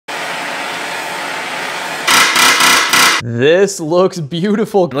This looks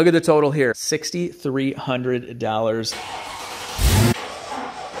beautiful. Look at the total here, $6,300.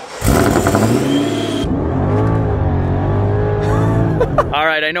 All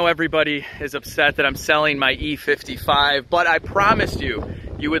right, I know everybody is upset that I'm selling my E55, but I promised you,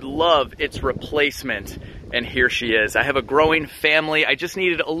 you would love its replacement. And here she is. I have a growing family. I just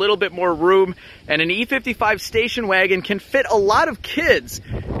needed a little bit more room, and an E55 station wagon can fit a lot of kids,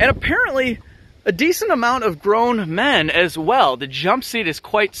 and apparently a decent amount of grown men as well. The jump seat is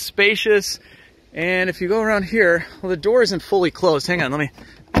quite spacious, and if you go around here, well, the door isn't fully closed. Hang on,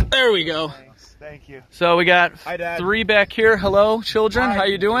 there we go. Thank you. So we got Hi, Dad. 3 back here. Hello, children. Hi. How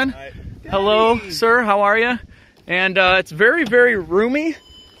you doing? Hi. Hello, sir. How are you? And it's very, very roomy,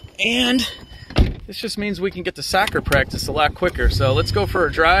 and this just means we can get to soccer practice a lot quicker. So let's go for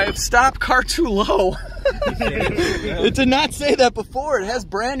a drive. Stop, car too low. It did not say that before. It has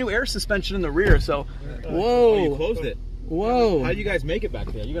brand new air suspension in the rear. So, whoa. Oh, you closed it. Whoa. How did you guys make it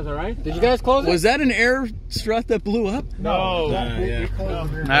back there? You guys all right? Did you guys close it? Was that an air strut that blew up? No. Yeah. All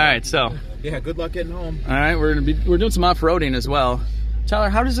right, so. Yeah, good luck getting home. All right, we're doing some off-roading as well. Tyler,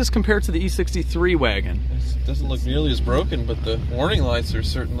 how does this compare to the E63 wagon? It doesn't look nearly as broken, but the warning lights are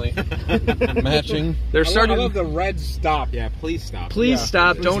certainly matching. They're starting. I love the red stop. Yeah, please stop. Please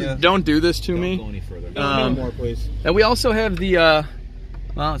stop. Don't do this to me. Don't go any further. No more, please. And we also have the,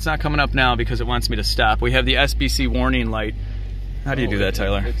 well, it's not coming up now because it wants me to stop. We have the SBC warning light. How do you do that,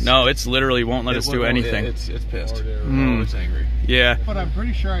 Tyler? No, it's literally won't let us do anything. It's pissed. It's angry. Yeah. But I'm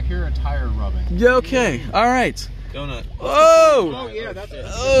pretty sure I hear a tire rubbing. Yeah, okay. All right. Donut. Oh! Oh, yeah, that's it.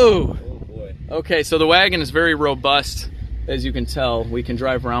 Oh! Oh, boy. Okay, so the wagon is very robust. As you can tell, we can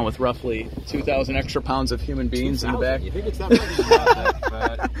drive around with roughly 2,000 extra pounds of human beings in the back. You think it's that much?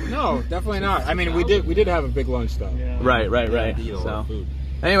 No, definitely not. I mean, we did have a big lunch though. Yeah. Right. So,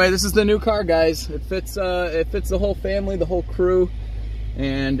 anyway, this is the new car, guys. It fits the whole family, the whole crew,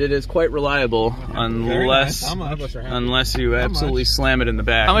 and it is quite reliable unless you absolutely slam it in the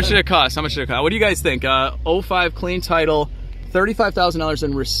back. How much did it cost? What do you guys think? 05 clean title, $35,000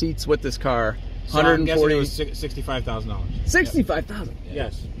 in receipts with this car. So I'm guessing it was $65,000. $65,000.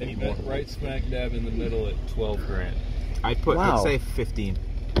 Yes. And right smack dab in the middle at 12 grand. I'd say 15.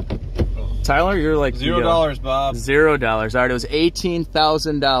 Tyler, you're like $0, Bob. $0. All right, it was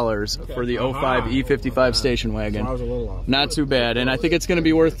 $18,000 for the 05 E55 station wagon. So I was a little off. Not too bad, and I think it's going to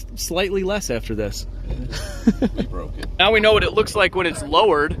be worth slightly less after this. We broke it. Now we know what it looks like when it's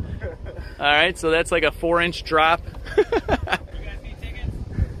lowered. All right, so that's like a 4-inch drop.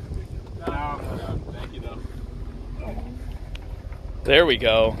 There we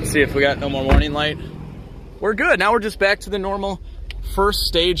go. Let's see if we got no more warning light. We're good. Now we're just back to the normal first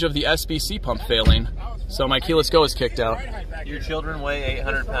stage of the SBC pump failing. So my keyless go is kicked out. Your children weigh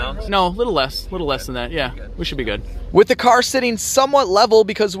 800 pounds? No, a little less than that. Yeah, we should be good. With the car sitting somewhat level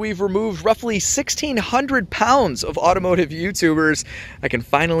because we've removed roughly 1,600 pounds of automotive YouTubers, I can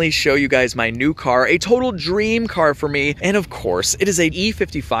finally show you guys my new car, a total dream car for me. And of course, it is a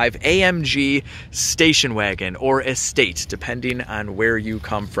E55 AMG station wagon or estate, depending on where you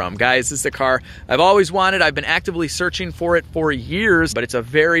come from. Guys, this is the car I've always wanted. I've been actively searching for it for years, but it's a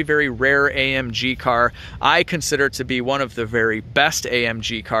very, very rare AMG car. I consider it to be one of the very best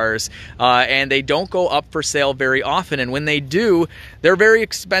AMG cars, and they don't go up for sale very often, and when they do, they're very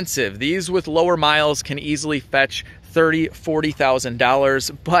expensive. These with lower miles can easily fetch $30,000,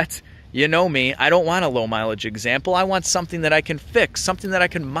 $40,000, but you know me, I don't want a low mileage example. I want something that I can fix, something that I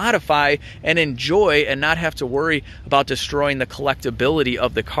can modify and enjoy and not have to worry about destroying the collectability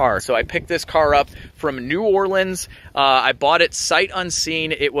of the car. So I picked this car up from New Orleans. I bought it sight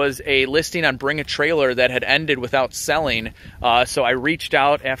unseen. It was a listing on Bring a Trailer that had ended without selling. So I reached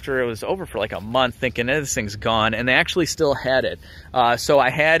out after it was over for like a month thinking, this thing's gone, and they actually still had it. So I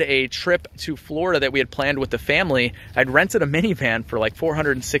had a trip to Florida that we had planned with the family. I'd rented a minivan for like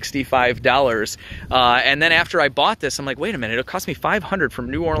 $465. And then after I bought this, I'm like, wait a minute, it'll cost me $500 from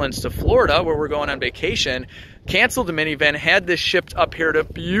New Orleans to Florida, where we're going on vacation. Canceled the minivan, had this shipped up here to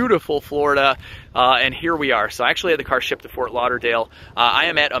beautiful Florida, and here we are. So I actually had the car shipped to Fort Lauderdale. I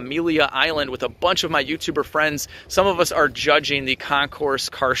am at Amelia Island with a bunch of my YouTuber friends. Some of us are judging the Concourse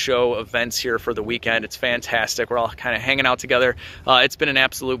Car Show events here for the weekend. It's fantastic. We're all kind of hanging out together. It's been an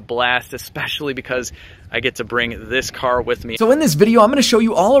absolute blast, especially because I get to bring this car with me. So in this video, I'm going to show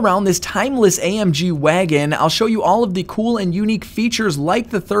you all around this timeless AMG wagon. I'll show you all of the cool and unique features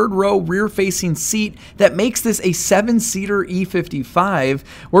like the third row rear facing seat that makes this a 7-seater E55.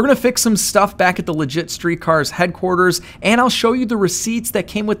 We're going to fix some stuff back at the LegitStreetCars headquarters, and I'll show you the receipts that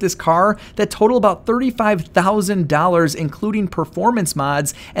came with this car that total about $35,000, including performance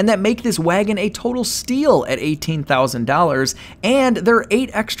mods, and that make this wagon a total steal at $18,000. And there are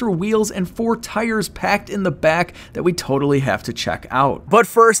 8 extra wheels and 4 tires packed in the back that we totally have to check out. But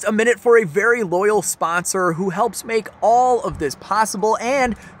first, a minute for a very loyal sponsor who helps make all of this possible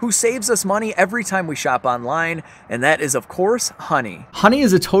and who saves us money every time we shop online, and that is, of course, Honey. Honey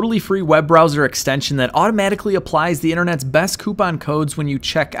is a totally free web browser extension that automatically applies the internet's best coupon codes when you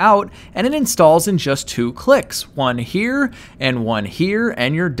check out, and it installs in just 2 clicks. One here and one here,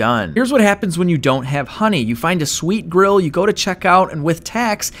 and you're done. Here's what happens when you don't have Honey. You find a sweet grill, you go to checkout, and with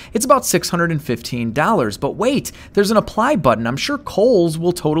tax, it's about $615. But wait, there's an apply button. I'm sure Kohl's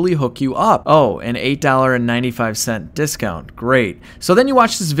will totally hook you up. Oh, an $8.95 discount. Great. So then you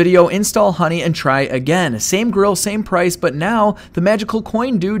watch this video, install Honey, and try again. Same grill, same price, but now the magical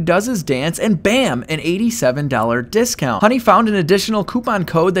coin dude does his dance, and bam, an $87 discount. Honey found an additional coupon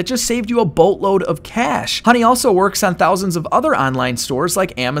code that just saved you a boatload of cash. Honey also works on thousands of other online stores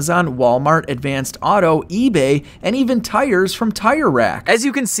like Amazon, Walmart, Advanced Auto, eBay, and even tires from Tire Rack. As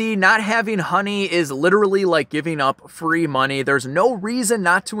you can see, not having Honey is literally like giving up free money. There's no reason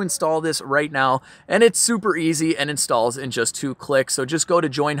not to install this right now, and it's super easy and installs in just 2 clicks. So just go to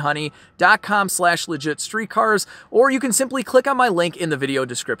joinhoney.com/legitstreetcars, or you can simply click on my link in the video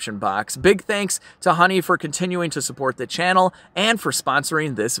description box. Big thanks to Honey for continuing to support the channel and for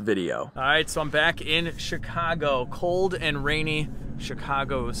sponsoring this video. All right, so I'm back in Chicago. Cold and rainy.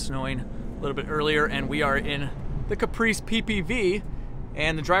 Chicago was snowing a little bit earlier, and we are in the Caprice PPV.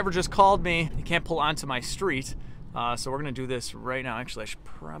 And the driver just called me. He can't pull onto my street. So we're gonna do this right now. Actually, I should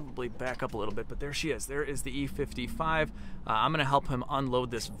probably back up a little bit, but there she is. There is the E55. I'm gonna help him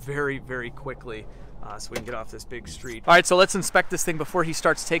unload this very, very quickly so we can get off this big street. All right, so let's inspect this thing before he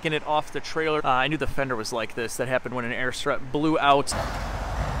starts taking it off the trailer. I knew the fender was like this. That happened when an air strut blew out.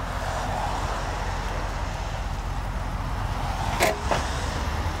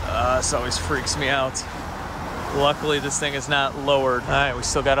 This always freaks me out. Luckily, this thing is not lowered. All right, we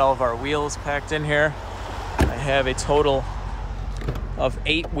still got all of our wheels packed in here. I have a total of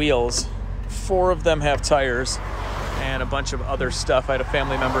 8 wheels. 4 of them have tires and a bunch of other stuff. I had a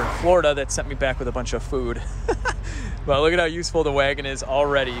family member in Florida that sent me back with a bunch of food. But look at how useful the wagon is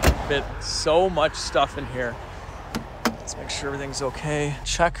already. You can fit so much stuff in here. Let's make sure everything's okay.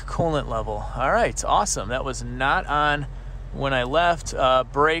 Check coolant level. All right, awesome. That was not on when I left.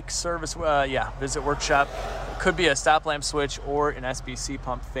 Brake service, yeah, visit workshop. Could be a stop lamp switch or an SBC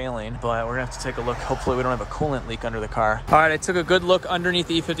pump failing, but we're gonna have to take a look. Hopefully we don't have a coolant leak under the car. All right, I took a good look underneath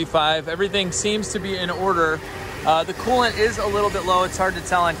the E55. Everything seems to be in order. The coolant is a little bit low. It's hard to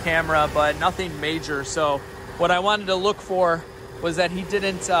tell on camera, but nothing major. So what I wanted to look for was that he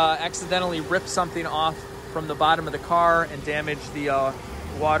didn't accidentally rip something off from the bottom of the car and damage the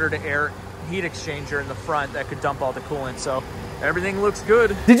water to air heat exchanger in the front that could dump all the coolant. So everything looks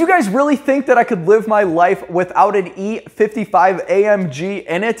good. Did you guys really think that I could live my life without an E55 AMG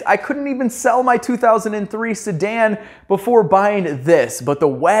in it? I couldn't even sell my 2003 sedan before buying this, but the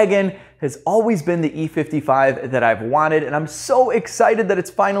wagon has always been the E55 that I've wanted, and I'm so excited that it's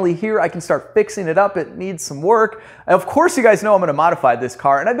finally here. I can start fixing it up. It needs some work. Of course, you guys know I'm gonna modify this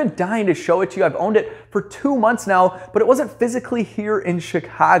car, and I've been dying to show it to you. I've owned it for 2 months now, but it wasn't physically here in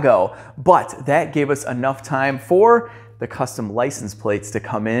Chicago. But that gave us enough time for the custom license plates to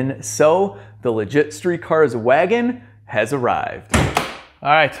come in, so the LegitStreetCars wagon has arrived. All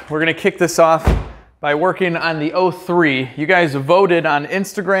right, we're gonna kick this off by working on the 03. You guys voted on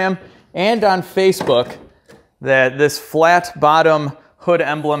Instagram and on Facebook that this flat bottom hood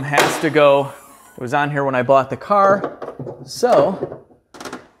emblem has to go. It was on here when I bought the car, so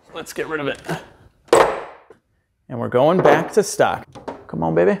let's get rid of it. And we're going back to stock. Come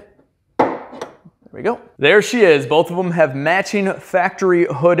on, baby. There we go. There she is. Both of them have matching factory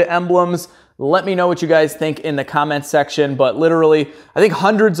hood emblems. Let me know what you guys think in the comments section, but literally, I think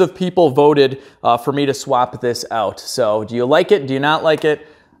hundreds of people voted for me to swap this out. So do you like it? Do you not like it?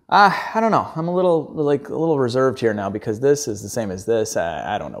 I don't know. I'm a little reserved here now because this is the same as this.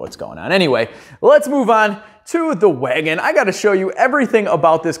 I don't know what's going on. Anyway, let's move on to the wagon. I got to show you everything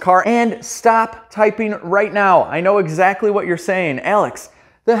about this car, and stop typing right now. I know exactly what you're saying. Alex,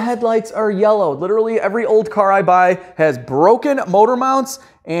 The headlights are yellowed. Literally every old car I buy has broken motor mounts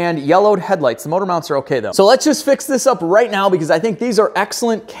and yellowed headlights. The motor mounts are okay though. So let's just fix this up right now because I think these are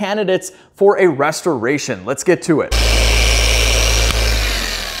excellent candidates for a restoration. Let's get to it.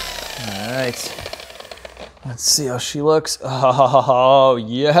 All right. Let's see how she looks. Oh,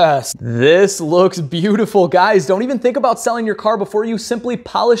 yes. This looks beautiful. Guys, don't even think about selling your car before you simply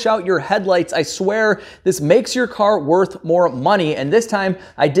polish out your headlights. I swear this makes your car worth more money. And this time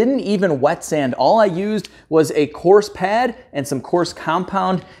I didn't even wet sand. All I used was a coarse pad and some coarse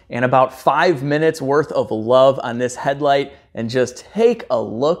compound and about 5 minutes worth of love on this headlight. And just take a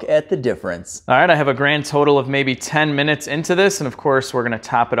look at the difference. All right, I have a grand total of maybe 10 minutes into this. And of course, we're gonna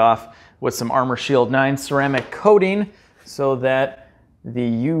top it off with some Armor Shield 9 ceramic coating so that the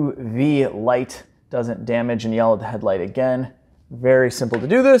UV light doesn't damage and yellow the headlight again. Very simple to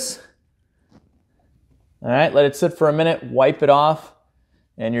do this. All right, let it sit for a minute, wipe it off,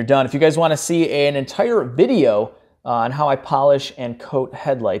 and you're done. If you guys wanna see an entire video on how I polish and coat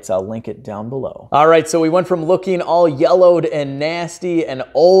headlights, I'll link it down below. All right, so we went from looking all yellowed and nasty and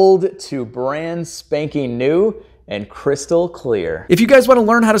old to brand spanking new and crystal clear. If you guys want to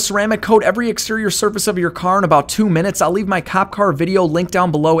learn how to ceramic coat every exterior surface of your car in about 2 minutes, I'll leave my cop car video linked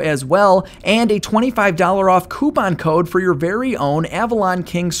down below as well, and a $25 off coupon code for your very own Avalon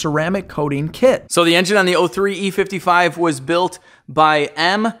King ceramic coating kit. So the engine on the 03 E55 was built by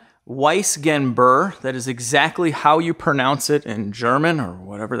M. Weisgenber. That is exactly how you pronounce it in German or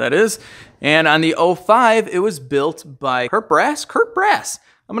whatever that is. And on the 05, it was built by Kurt Brass? Kurt Brass.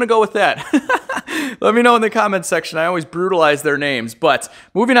 I'm gonna go with that. Let me know in the comments section. I always brutalize their names. But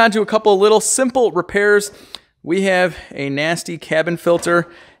moving on to a couple little simple repairs. We have a nasty cabin filter,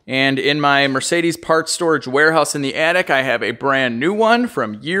 and in my Mercedes parts storage warehouse in the attic, I have a brand new one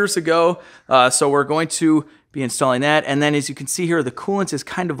from years ago. So we're going to be installing that. And then as you can see here, the coolant is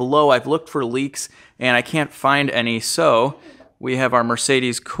kind of low. I've looked for leaks and I can't find any. So we have our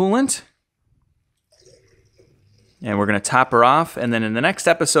Mercedes coolant. And we're gonna top her off. And then in the next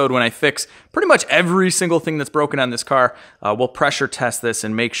episode, when I fix pretty much every single thing that's broken on this car, we'll pressure test this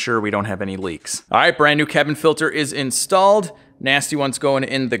and make sure we don't have any leaks. All right, brand new cabin filter is installed. Nasty one's going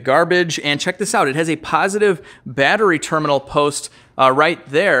in the garbage. And check this out, it has a positive battery terminal post right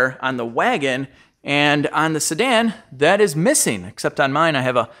there on the wagon. And on the sedan, that is missing, except on mine, I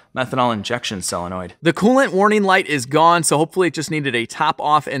have a methanol injection solenoid. The coolant warning light is gone, so hopefully it just needed a top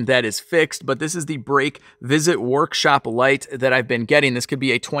off and that is fixed, but this is the brake visit workshop light that I've been getting. This could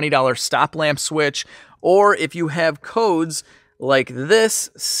be a $20 stop lamp switch, or if you have codes like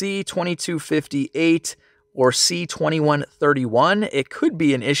this, C2258, or C2131, it could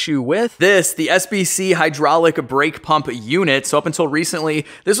be an issue with this, the SBC hydraulic brake pump unit. So up until recently,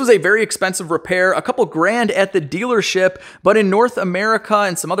 this was a very expensive repair, a couple grand at the dealership, but in North America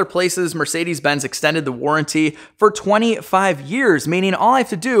and some other places, Mercedes-Benz extended the warranty for 25 years, meaning all I have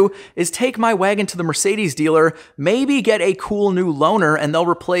to do is take my wagon to the Mercedes dealer, maybe get a cool new loaner, and they'll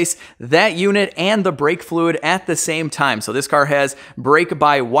replace that unit and the brake fluid at the same time. So this car has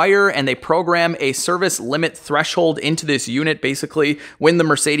brake-by-wire, and they program a service limit threshold into this unit basically when the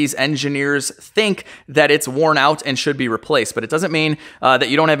Mercedes engineers think that it's worn out and should be replaced. But it doesn't mean that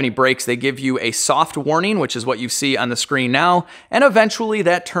you don't have any brakes. They give you a soft warning, which is what you see on the screen now, and eventually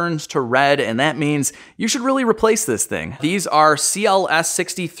that turns to red, and that means you should really replace this thing. These are CLS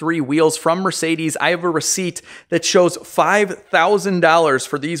 63 wheels from Mercedes. I have a receipt that shows $5,000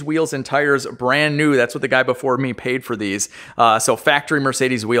 for these wheels and tires, brand new. That's what the guy before me paid for these. So factory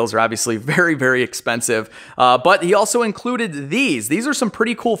Mercedes wheels are obviously very, very expensive. But he also included these. These are some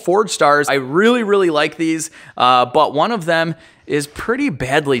pretty cool Ford Stars. I really, really like these, but one of them is pretty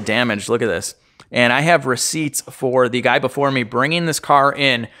badly damaged. Look at this. And I have receipts for the guy before me bringing this car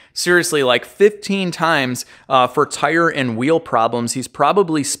in, seriously, like 15 times for tire and wheel problems. He's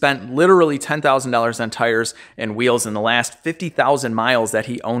probably spent literally $10,000 on tires and wheels in the last 50,000 miles that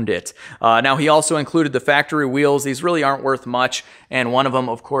he owned it. Now, he also included the factory wheels. These really aren't worth much, and one of them,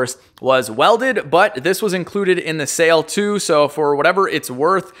 of course, was welded, but this was included in the sale too, so for whatever it's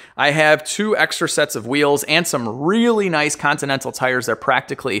worth, I have 2 extra sets of wheels and some really nice Continental tires. They're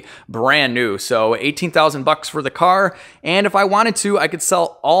practically brand new, so 18,000 bucks for the car, and if I wanted to, I could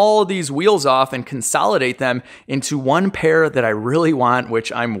sell all these wheels off and consolidate them into one pair that I really want,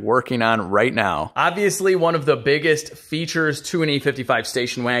 which I'm working on right now. Obviously, one of the biggest features to an E55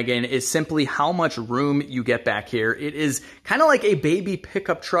 station wagon is simply how much room you get back here. It is kind of like a baby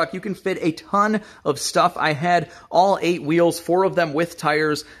pickup truck. You can can fit a ton of stuff. I had all 8 wheels, 4 of them with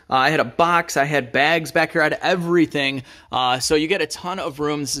tires. I had a box, I had bags back here, I had everything. So you get a ton of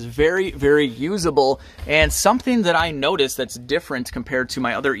room. This is very, very usable. And something that I noticed that's different compared to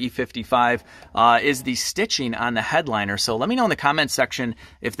my other E55 is the stitching on the headliner. So let me know in the comments section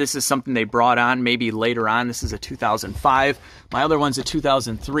if this is something they brought on maybe later on. This is a 2005. My other one's a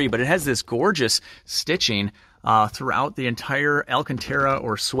 2003, but it has this gorgeous stitching throughout the entire Alcantara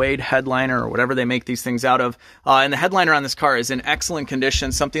or suede headliner or whatever they make these things out of. And the headliner on this car is in excellent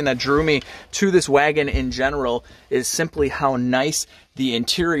condition. Something that drew me to this wagon in general is simply how nice the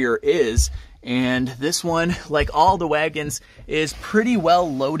interior is. And this one, like all the wagons, is pretty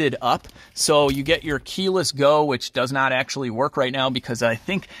well loaded up. So you get your keyless go, which does not actually work right now because I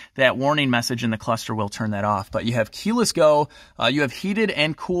think that warning message in the cluster will turn that off. But you have keyless go, you have heated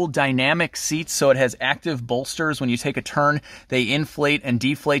and cooled dynamic seats, so it has active bolsters. When you take a turn, they inflate and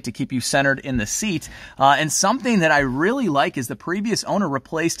deflate to keep you centered in the seat. And something that I really like is the previous owner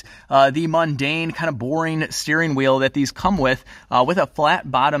replaced the mundane, kind of boring steering wheel that these come with a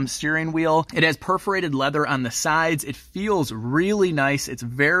flat bottom steering wheel. It has perforated leather on the sides. It feels really nice. It's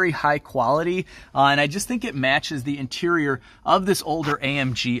very high quality. And I just think it matches the interior of this older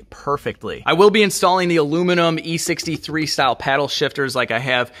AMG perfectly. I will be installing the aluminum E63 style paddle shifters like I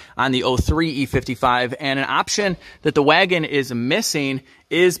have on the 03 E55. And an option that the wagon is missing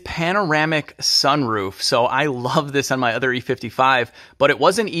is panoramic sunroof. So I love this on my other E55, but it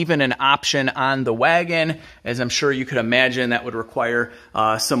wasn't even an option on the wagon. As I'm sure you could imagine, that would require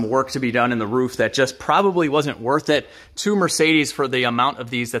some work to be done in the roof that just probably wasn't worth it to Mercedes for the amount of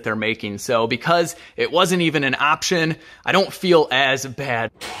these that they're making. So because it wasn't even an option, I don't feel as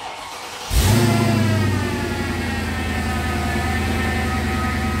bad.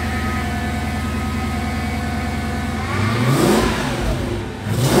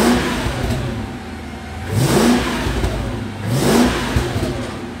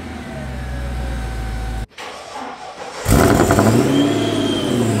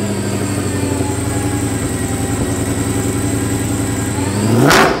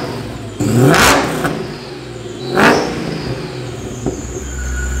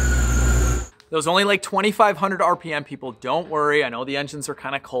 Those only like 2,500 RPM, people. Don't worry. I know the engines are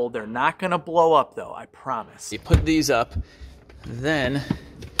kind of cold. They're not going to blow up, though. I promise. You put these up, then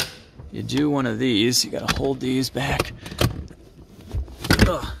you do one of these. You got to hold these back.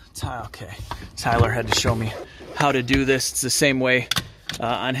 Ugh, okay. Tyler had to show me how to do this. It's the same way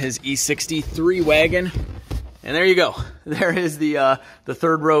on his E63 wagon. And there you go. There is the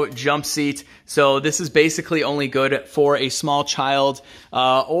third row jump seat. So this is basically only good for a small child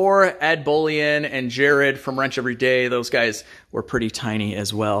or Ed Bolian and Jared from Wrench Every Day. Those guys were pretty tiny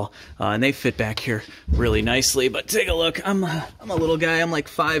as well. And they fit back here really nicely. But take a look. I'm a little guy. I'm like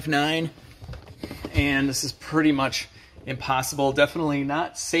 5'9". And this is pretty much impossible. Definitely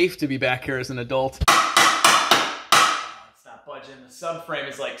not safe to be back here as an adult. It's not budging. The subframe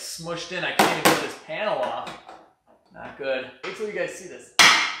is like smushed in. I can't even get this panel off. Not good. Wait till you guys see this.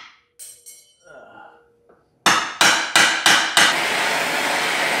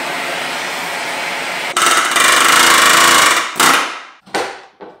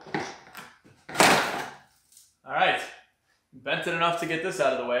 All right. Bent it enough to get this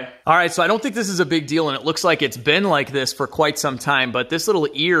out of the way. All right, so I don't think this is a big deal, and it looks like it's been like this for quite some time, but this little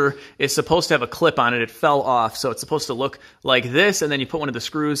ear is supposed to have a clip on it. It fell off, so it's supposed to look like this, and then you put one of the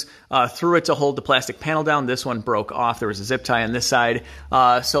screws through it to hold the plastic panel down. This one broke off. There was a zip tie on this side,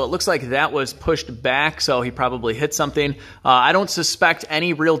 so it looks like that was pushed back, so he probably hit something. I don't suspect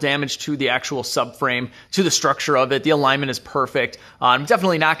any real damage to the actual subframe, to the structure of it. The alignment is perfect. I'm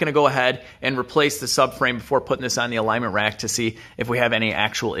definitely not going to go ahead and replace the subframe before putting this on the alignment rack to see if we have any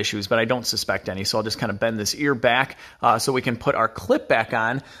actual issues, but I don't suspect any. So I'll just kind of bend this ear back so we can put our clip back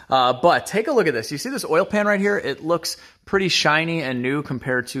on. But take a look at this. You see this oil pan right here? It looks pretty shiny and new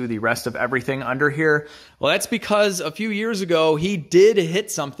compared to the rest of everything under here. Well, that's because a few years ago, he did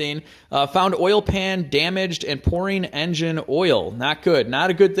hit something, found oil pan damaged and pouring engine oil. Not good. Not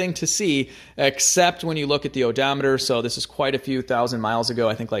a good thing to see, except when you look at the odometer. So this is quite a few thousand miles ago.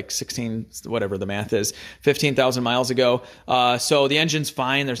 I think like 16, whatever the math is, 15,000 miles ago. So the engine's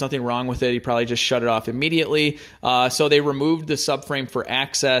fine. There's nothing wrong with it. He probably just shut it off immediately. So they removed the subframe for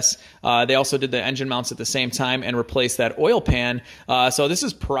access. They also did the engine mounts at the same time and replaced that oil pan. So this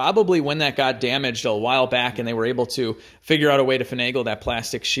is probably when that got damaged a while back, and they were able to figure out a way to finagle that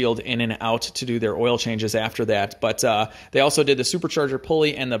plastic shield in and out to do their oil changes after that. But they also did the supercharger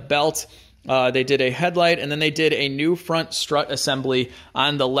pulley and the belt. They did a headlight, and then they did a new front strut assembly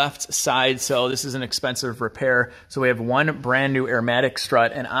on the left side. So this is an expensive repair. So we have one brand new aromatic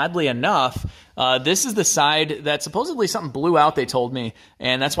strut, and oddly enough, this is the side that supposedly something blew out, they told me,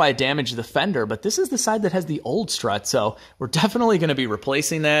 and that's why it damaged the fender. But this is the side that has the old strut, so we're definitely going to be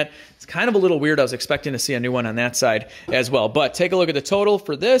replacing that. It's kind of a little weird. I was expecting to see a new one on that side as well. But take a look at the total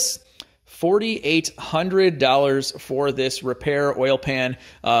for this. $4,800 for this repair, oil pan,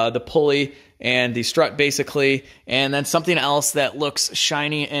 the pulley, and the strut basically. And then something else that looks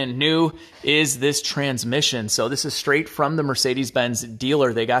shiny and new is this transmission. So this is straight from the Mercedes-Benz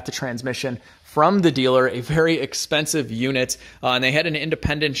dealer. They got the transmission from the dealer, a very expensive unit, and they had an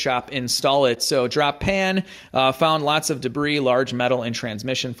independent shop install it. So drop pan, found lots of debris, large metal and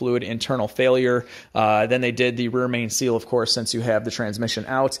transmission fluid, internal failure. Then they did the rear main seal, of course, since you have the transmission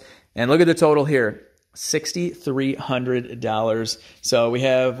out. And look at the total here, $6,300. So we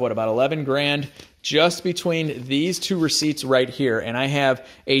have, what, about 11 grand just between these two receipts right here. And I have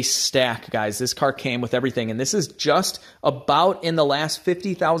a stack, guys. This car came with everything, and this is just about in the last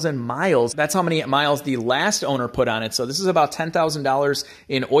 50,000 miles. That's how many miles the last owner put on it. So this is about $10,000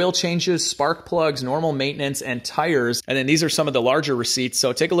 in oil changes, spark plugs, normal maintenance, and tires. And then these are some of the larger receipts.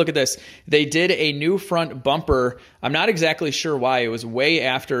 So take a look at this. They did a new front bumper. I'm not exactly sure why. It was way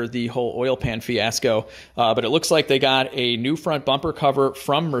after the whole oil pan fiasco, but it looks like they got a new front bumper cover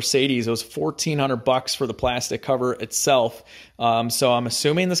from Mercedes. It was $1,400 for the plastic cover itself. So I'm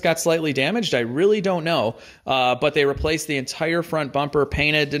assuming this got slightly damaged. I really don't know. But they replaced the entire front bumper,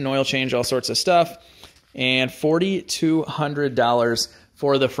 painted, did an oil change, all sorts of stuff. And $4,200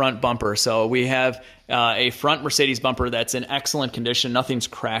 for the front bumper. So we have a front Mercedes bumper that's in excellent condition. Nothing's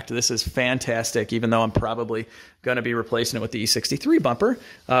cracked. This is fantastic, even though I'm probably going to be replacing it with the E63 bumper.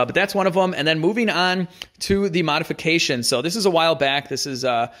 But that's one of them. And then moving on to the modification. So this is a while back. This is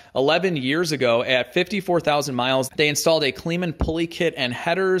 11 years ago at 54,000 miles. They installed a Kleeman pulley kit and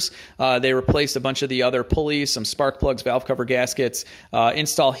headers. They replaced a bunch of the other pulleys, some spark plugs, valve cover gaskets,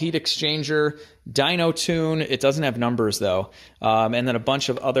 install heat exchanger, dyno tune. It doesn't have numbers though. And then a bunch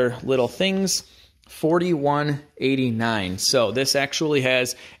of other little things. $4,189. So this actually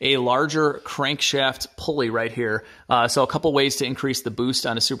has a larger crankshaft pulley right here. So a couple ways to increase the boost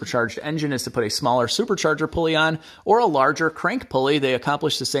on a supercharged engine is to put a smaller supercharger pulley on or a larger crank pulley. They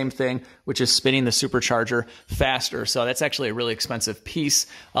accomplish the same thing, which is spinning the supercharger faster. So that's actually a really expensive piece.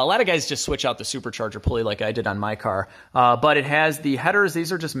 A lot of guys just switch out the supercharger pulley like I did on my car. But it has the headers.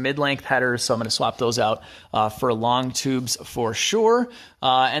 These are just mid-length headers, so I'm going to swap those out for long tubes for sure.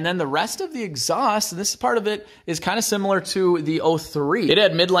 And then the rest of the exhaust, this part of it is kind of similar to the 03. It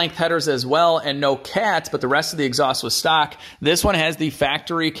had mid-length headers as well and no cat, but the rest of the exhaust was stock. This one has the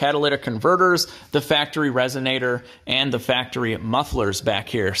factory catalytic converters, the factory resonator, and the factory mufflers back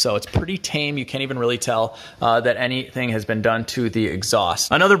here. So it's pretty tame. You can't even really tell that anything has been done to the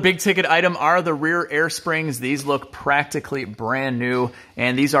exhaust. Another big ticket item are the rear air springs. These look practically brand new,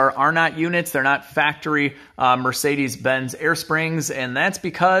 and these are not units. They're not factory Mercedes-Benz air springs, and that's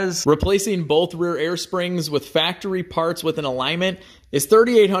because replacing both rear air springs with factory parts with an alignment is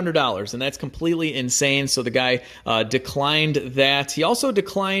 $3,800, and that's completely insane. So the guy declined that. He also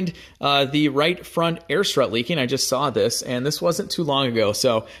declined the right front air strut leaking. I just saw this, and this wasn't too long ago.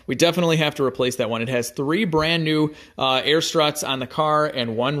 So we definitely have to replace that one. It has 3 brand new air struts on the car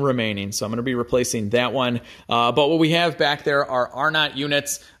and 1 remaining. So I'm going to be replacing that one. But what we have back there are not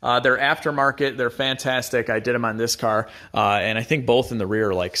units. They're aftermarket. They're fantastic. I did them on this car, and I think both in the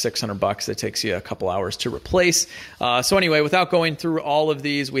rear are like $600. It takes you a couple hours to replace. So anyway, without going through all of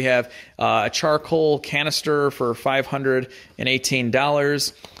these, we have a charcoal canister for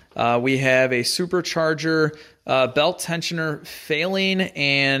 $518. We have a supercharger belt tensioner failing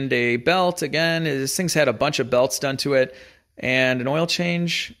and a belt. Again, this thing's had a bunch of belts done to it, and an oil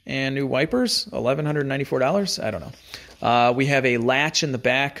change and new wipers, $1,194. I don't know. We have a latch in the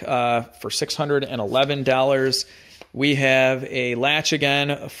back for $611. We have a latch again,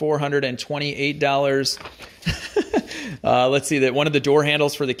 $428. Let's see, that one of the door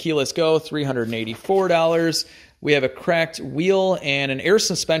handles for the keyless go, $384. We have a cracked wheel and an air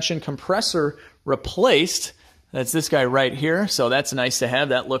suspension compressor replaced. That's this guy right here. So that's nice to have.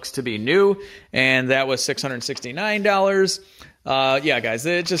 That looks to be new. And that was $669. Yeah, guys,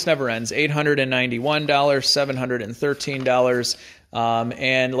 it just never ends. $891, $713.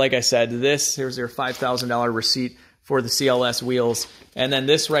 And like I said, here's your $5,000 receipt for the CLS wheels. And then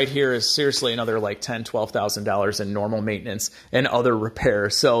this right here is seriously another like $10,000, $12,000 in normal maintenance and other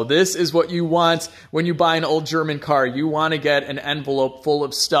repairs. So this is what you want when you buy an old German car. You want to get an envelope full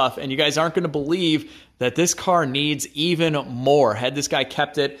of stuff, and you guys aren't going to believe that this car needs even more. Had this guy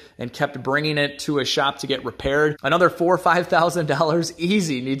kept it and kept bringing it to a shop to get repaired, another $4,000 or $5,000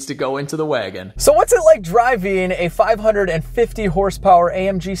 easy needs to go into the wagon. So what's it like driving a 550 horsepower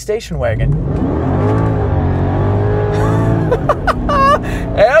AMG station wagon?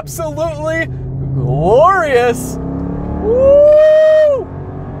 Absolutely glorious. Woo!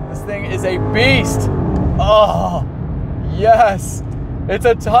 This thing is a beast. Oh, yes. It's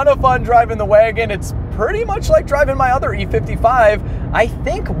a ton of fun driving the wagon. It's pretty much like driving my other E55. I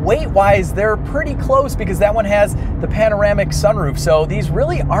think weight-wise, they're pretty close because that one has the panoramic sunroof. So these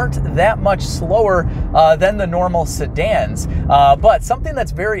really aren't that much slower than the normal sedans. But something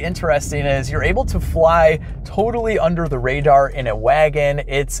that's very interesting is you're able to fly totally under the radar in a wagon.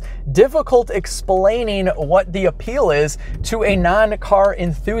 It's difficult explaining what the appeal is to a non-car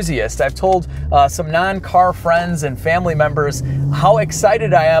enthusiast. I've told some non-car friends and family members how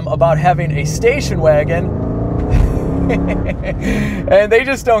excited I am about having a station wagon. And they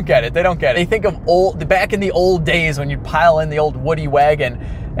just don't get it. They don't get it. They think of back in the old days when you'd pile in the old Woody wagon,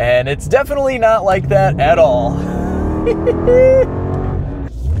 and it's definitely not like that at all.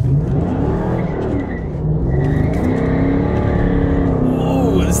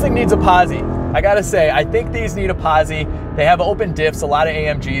 Ooh, this thing needs a posi. I gotta say, I think these need a posi. They have open diffs, a lot of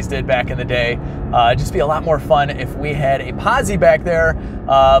AMGs did back in the day. It'd just be a lot more fun if we had a posi back there,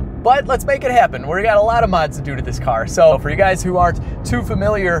 but let's make it happen. We got a lot of mods to do to this car. So for you guys who aren't too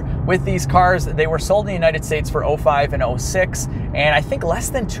familiar with these cars, they were sold in the United States for 05 and 06, and I think less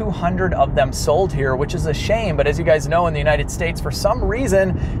than 200 of them sold here, which is a shame. But as you guys know, in the United States, for some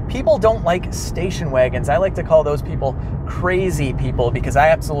reason, people don't like station wagons. I like to call those people crazy people because I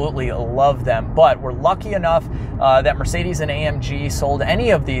absolutely love them. But we're lucky enough that Mercedes and AMG sold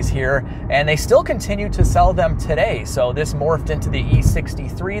any of these here, and they still continue to sell them today. So this morphed into the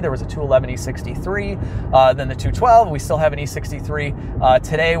E63. There was a 211 E63, then the 212. We still have an E63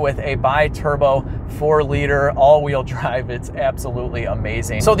 today with a bi-turbo 4-liter all-wheel drive. It's absolutely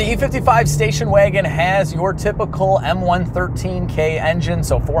amazing. So the E55 station wagon has your typical M113K engine,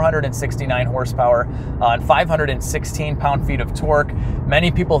 so 469 horsepower and 516 pound-feet of torque.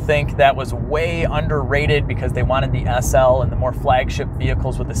 Many people think that was way underrated because they wanted the SL and the more flagship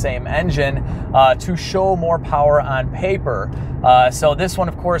vehicles with the same engine to show more power on paper. So this one,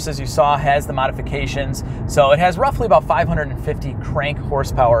 of course, as you saw, has the modifications. So it has roughly about 550 crank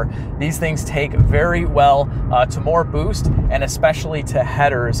horsepower. These things take very well to more boost and especially to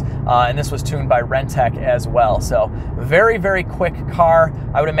headers. And this was tuned by Rentec as well. So very, very quick car.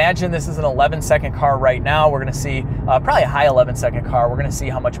 I would imagine this is an 11-second car right now. We're going to see probably a high 11-second car. We're going to see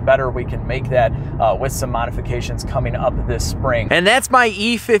how much better we can make that with some modifications coming up this spring. And that's my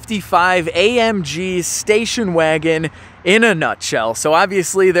E55 AMG station wagon in a nutshell. So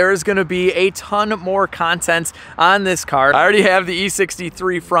obviously there is going to be a ton more content on this car. I already have the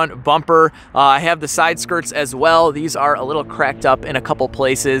E63 front bumper. I have the side skirts as well. These are a little cracked up in a couple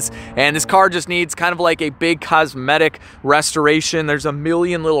places, and this car just needs kind of like a big cosmetic restoration. There's a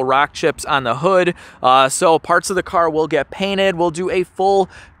million little rock chips on the hood, so parts of the car will get painted. We'll do a full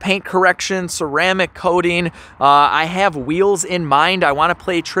paint correction, ceramic coating. I have wheels in mind. I want to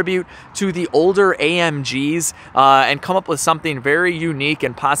pay tribute to the older AMGs and come up with something very unique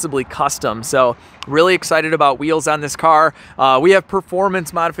and possibly custom. So really excited about wheels on this car. We have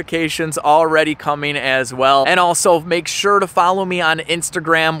performance modifications already coming as well. And also make sure to follow me on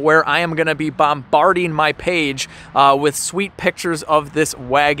Instagram, where I am going to be bombarding my page with sweet pictures of this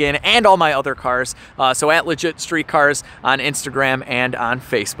wagon and all my other cars. So at LegitStreetCars on Instagram and on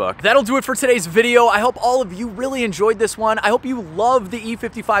Facebook. That'll do it for today's video. I hope all of you really enjoyed this one. I hope you love the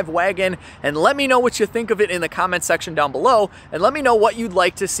E55 wagon, and let me know what you think of it in the comment section down below, and let me know what you'd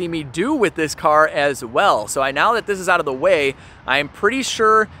like to see me do with this car as well. So now that this is out of the way, I'm pretty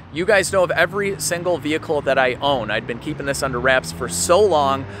sure you guys know of every single vehicle that I own. I'd been keeping this under wraps for so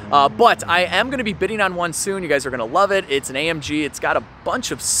long, but I am going to be bidding on one soon. You guys are going to love it. It's an AMG. It's got a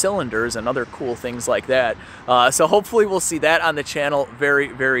bunch of cylinders and other cool things like that. So hopefully we'll see that on the channel very,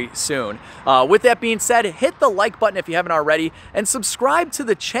 very soon. With that being said, hit the like button if you haven't already, and subscribe to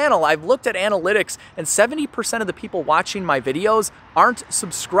the channel. I've looked at analytics, and 70% of the people watching my videos aren't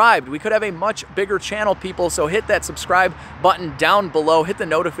subscribed. We could have a much bigger channel, people, so hit that subscribe button down below. Hit the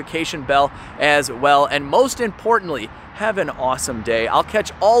notification bell as well. And most importantly, have an awesome day. I'll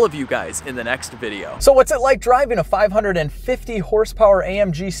catch all of you guys in the next video. So what's it like driving a 550 horsepower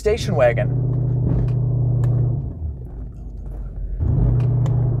AMG station wagon?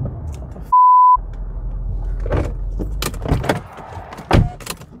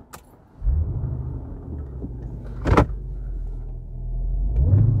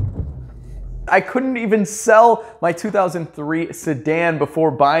 I couldn't even sell my 2003 sedan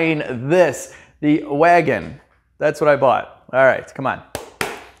before buying this, the Wagon. That's what I bought. All right, come on.